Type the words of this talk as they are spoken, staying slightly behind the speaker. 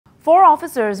4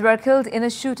 officers were killed in a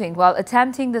shooting while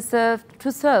attempting to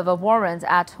serve a warrant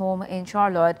at home in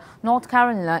Charlotte, North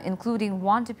Carolina, including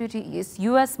one deputy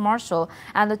U.S. Marshal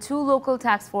and the 2 local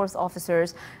task force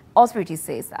officers, authorities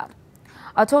say that.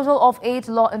 A total of 8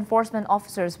 law enforcement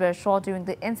officers were shot during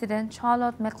the incident.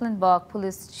 Charlotte Mecklenburg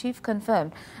police chief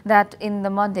confirmed that in the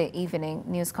Monday evening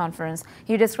news conference.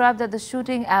 He described the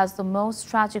shooting as the most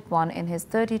tragic one in his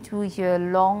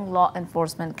 32-year-long law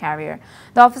enforcement career.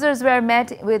 The officers were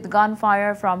met with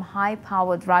gunfire from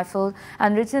high-powered rifle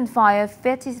and returned fire,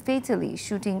 fatally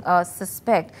shooting a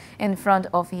suspect in front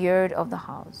of yard of the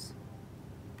house.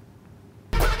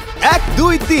 1,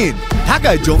 2, 3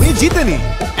 ঢাকায় জমি জিতে নিন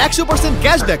 100%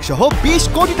 cashback সহ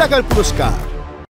 20 কোটি টাকার পুরস্কার।